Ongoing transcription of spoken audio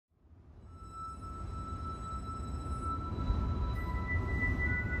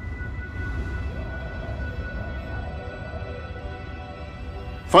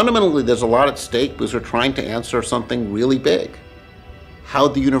Fundamentally, there's a lot at stake because we're trying to answer something really big. How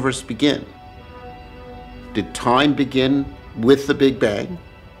did the universe begin? Did time begin with the Big Bang?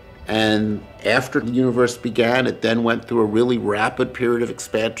 And after the universe began, it then went through a really rapid period of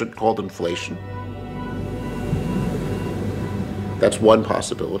expansion called inflation. That's one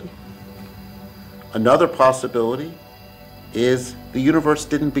possibility. Another possibility is the universe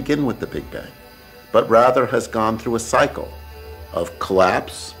didn't begin with the Big Bang, but rather has gone through a cycle of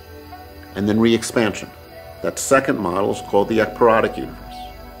collapse and then re-expansion. That second model is called the ekpyrotic universe.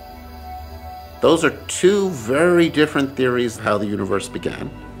 Those are two very different theories of how the universe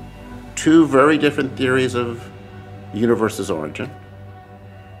began, two very different theories of the universe's origin.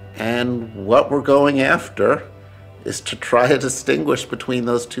 And what we're going after is to try to distinguish between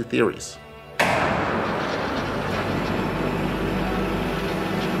those two theories.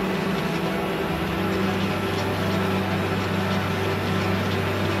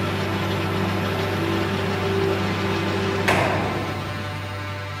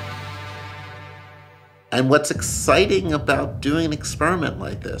 And what's exciting about doing an experiment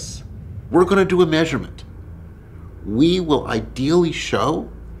like this, we're going to do a measurement. We will ideally show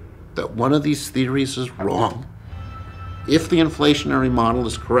that one of these theories is wrong. If the inflationary model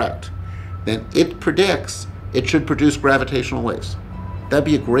is correct, then it predicts it should produce gravitational waves. That'd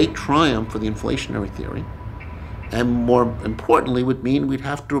be a great triumph for the inflationary theory, and more importantly would mean we'd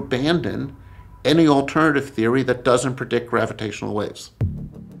have to abandon any alternative theory that doesn't predict gravitational waves.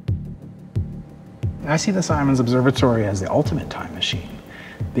 I see the Simons Observatory as the ultimate time machine,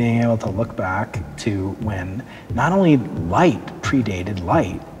 being able to look back to when not only light predated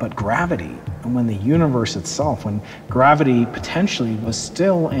light, but gravity, and when the universe itself, when gravity potentially was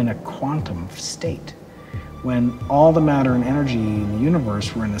still in a quantum state, when all the matter and energy in the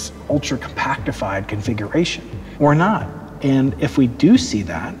universe were in this ultra-compactified configuration, or not. And if we do see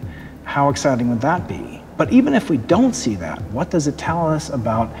that, how exciting would that be? But even if we don't see that, what does it tell us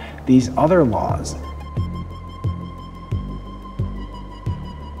about these other laws?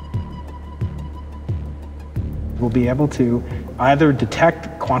 We'll be able to either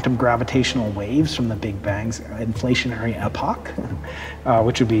detect quantum gravitational waves from the Big Bang's inflationary epoch,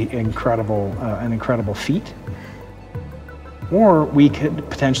 which would be incredible, an incredible feat, or we could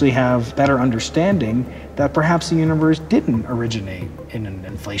potentially have better understanding that perhaps the universe didn't originate in an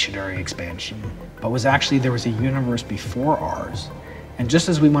inflationary expansion, but was actually, there was a universe before ours. And just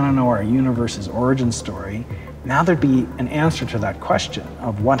as we want to know our universe's origin story, now there'd be an answer to that question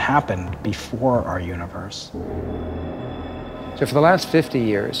of what happened before our universe. So for the last 50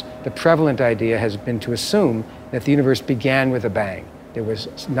 years, the prevalent idea has been to assume that the universe began with a bang. There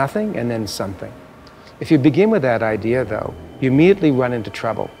was nothing and then something. If you begin with that idea, though, you immediately run into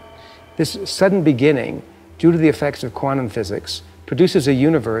trouble. This sudden beginning, due to the effects of quantum physics, produces a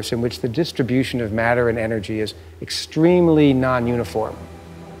universe in which the distribution of matter and energy is extremely non-uniform.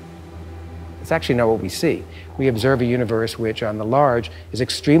 It's actually not what we see. We observe a universe which, on the large, is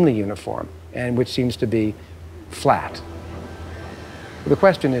extremely uniform and which seems to be flat. The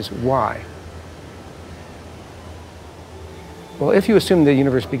question is, why? Well, if you assume the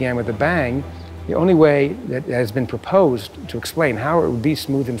universe began with a bang, the only way that has been proposed to explain how it would be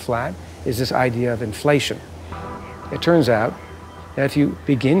smooth and flat is this idea of inflation. It turns out that if you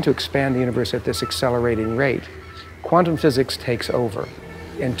begin to expand the universe at this accelerating rate, quantum physics takes over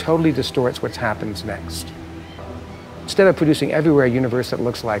and totally distorts what happens next. Instead of producing everywhere a universe that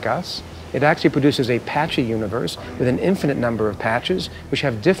looks like us, it actually produces a patchy universe with an infinite number of patches which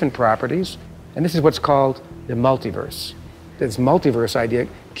have different properties, and this is what's called the multiverse. This multiverse idea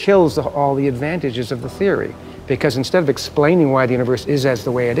kills all the advantages of the theory, because instead of explaining why the universe is as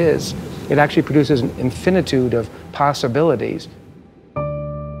the way it is, it actually produces an infinitude of possibilities.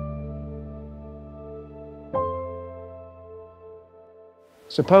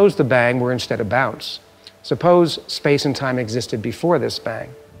 Suppose the bang were instead a bounce. Suppose space and time existed before this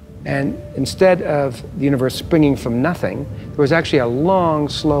bang. And instead of the universe springing from nothing, there was actually a long,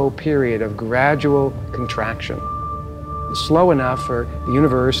 slow period of gradual contraction. Slow enough for the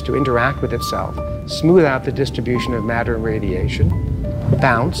universe to interact with itself, smooth out the distribution of matter and radiation,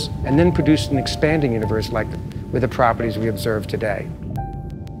 bounce, and then produce an expanding universe like with the properties we observe today.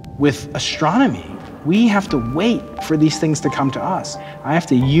 With astronomy, we have to wait for these things to come to us. I have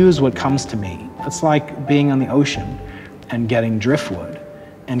to use what comes to me. It's like being on the ocean and getting driftwood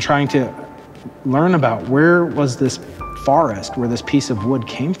and trying to learn about where was this forest, where this piece of wood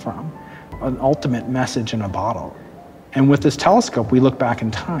came from, an ultimate message in a bottle. And with this telescope, we look back in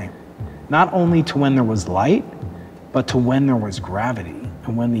time, not only to when there was light, but to when there was gravity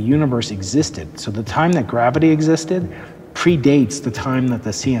and when the universe existed. So the time that gravity existed predates the time that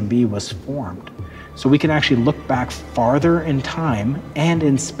the CMB was formed. So we can actually look back farther in time and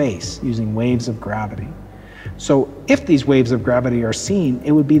in space using waves of gravity. So if these waves of gravity are seen,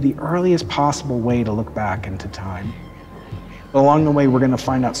 it would be the earliest possible way to look back into time. Along the way, we're going to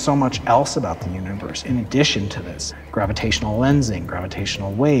find out so much else about the universe in addition to this. Gravitational lensing,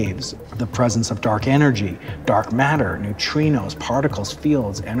 gravitational waves, the presence of dark energy, dark matter, neutrinos, particles,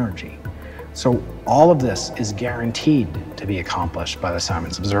 fields, energy. So all of this is guaranteed to be accomplished by the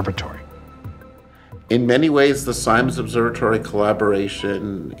Simons Observatory. In many ways, the Simons Observatory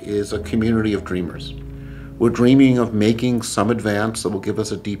collaboration is a community of dreamers. We're dreaming of making some advance that will give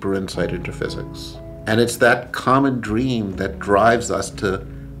us a deeper insight into physics. And it's that common dream that drives us to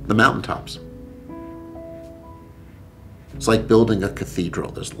the mountaintops. It's like building a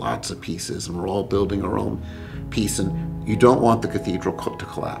cathedral. There's lots of pieces, and we're all building our own piece, and you don't want the cathedral to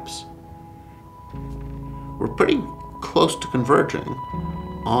collapse. We're pretty close to converging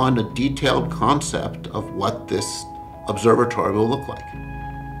on a detailed concept of what this observatory will look like.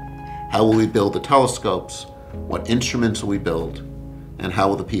 How will we build the telescopes? What instruments will we build? And how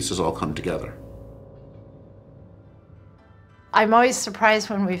will the pieces all come together? I'm always surprised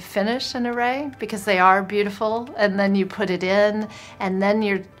when we finish an array because they are beautiful, and then you put it in, and then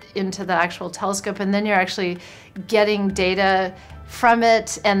you're into the actual telescope, and then you're actually getting data from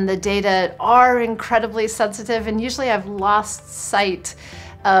it, and the data are incredibly sensitive, and usually I've lost sight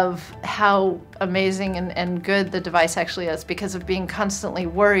of how amazing and good the device actually is because of being constantly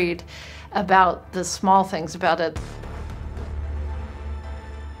worried about the small things about it.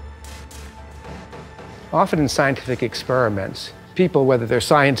 Often in scientific experiments, people, whether they're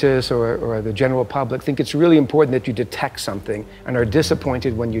scientists or the general public, think it's really important that you detect something and are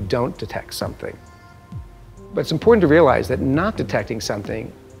disappointed when you don't detect something. But it's important to realize that not detecting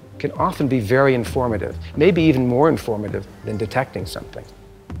something can often be very informative, maybe even more informative than detecting something.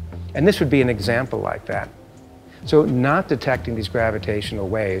 And this would be an example like that. So not detecting these gravitational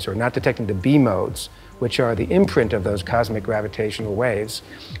waves, or not detecting the B modes, which are the imprint of those cosmic gravitational waves,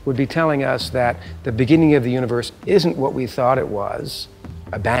 would be telling us that the beginning of the universe isn't what we thought it was,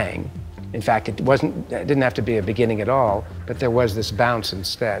 a bang. In fact, it didn't have to be a beginning at all, but there was this bounce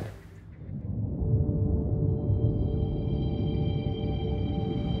instead.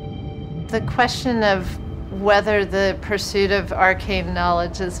 The question of whether the pursuit of arcane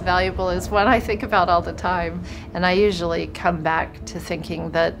knowledge is valuable is one I think about all the time, and I usually come back to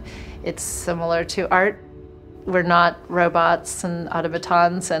thinking that it's similar to art. We're not robots and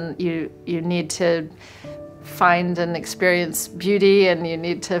automatons, and you need to find and experience beauty, and you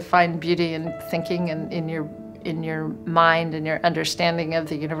need to find beauty in thinking and in your mind and your understanding of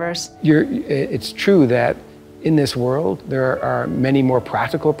the universe. It's true that in this world there are many more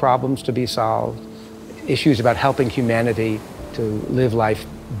practical problems to be solved, issues about helping humanity to live life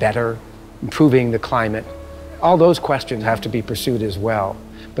better, improving the climate. All those questions have to be pursued as well.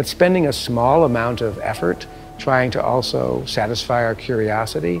 But spending a small amount of effort trying to also satisfy our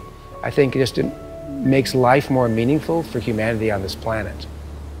curiosity, I think just makes life more meaningful for humanity on this planet.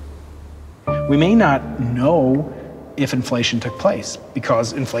 We may not know if inflation took place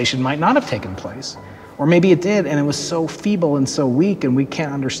because inflation might not have taken place. Or maybe it did and it was so feeble and so weak, and we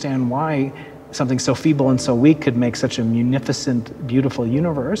can't understand why something so feeble and so weak could make such a munificent, beautiful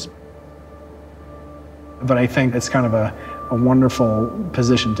universe. But I think it's kind of a wonderful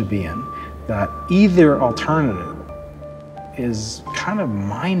position to be in, that either alternative is kind of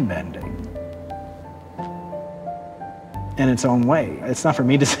mind-bending in its own way. It's not for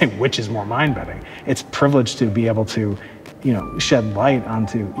me to say which is more mind-bending. It's privileged to be able to, shed light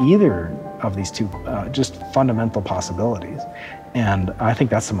onto either of these two just fundamental possibilities. And I think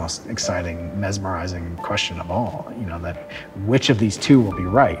that's the most exciting, mesmerizing question of all, that which of these two will be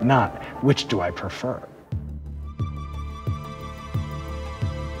right, not which do I prefer.